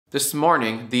This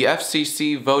morning, the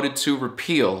FCC voted to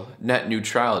repeal net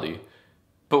neutrality.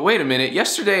 But wait a minute,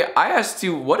 yesterday I asked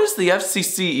you, what does the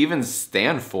FCC even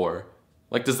stand for?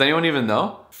 Like, does anyone even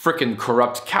know? Frickin'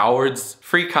 corrupt cowards.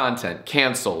 Free content,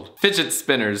 canceled. Fidget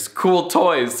spinners, cool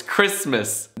toys,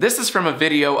 Christmas. This is from a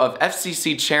video of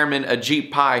FCC Chairman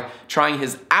Ajit Pai trying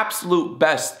his absolute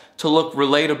best to look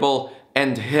relatable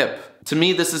and hip. To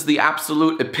me, this is the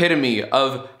absolute epitome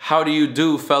of how do you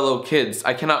do, fellow kids.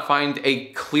 I cannot find a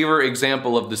clearer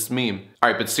example of this meme.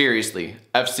 Alright, but seriously,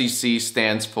 FCC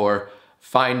stands for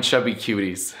Fine Chubby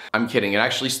Cuties. I'm kidding, it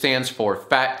actually stands for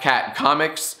Fat Cat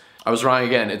Comics. I was wrong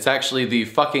again, it's actually the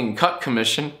fucking Cut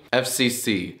Commission.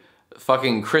 FCC.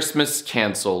 Fucking Christmas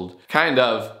canceled. Kind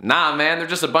of. Nah, man, they're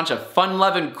just a bunch of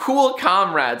fun-loving, cool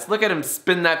comrades. Look at him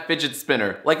spin that fidget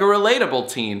spinner. Like a relatable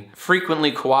teen.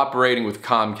 Frequently cooperating with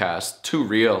Comcast. Too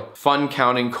real. Fun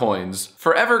counting coins.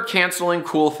 Forever canceling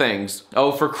cool things.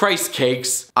 Oh, for Christ's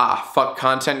cakes. Ah, fuck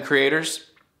content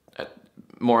creators.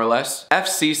 More or less.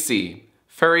 FCC.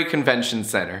 Furry Convention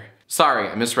Center. Sorry,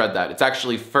 I misread that. It's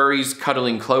actually Furries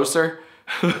Cuddling Closer.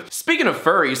 Speaking of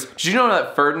furries, did you know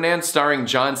that Ferdinand starring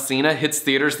John Cena hits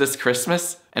theaters this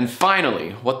Christmas? And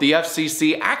finally, what the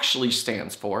FCC actually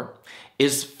stands for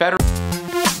is Federal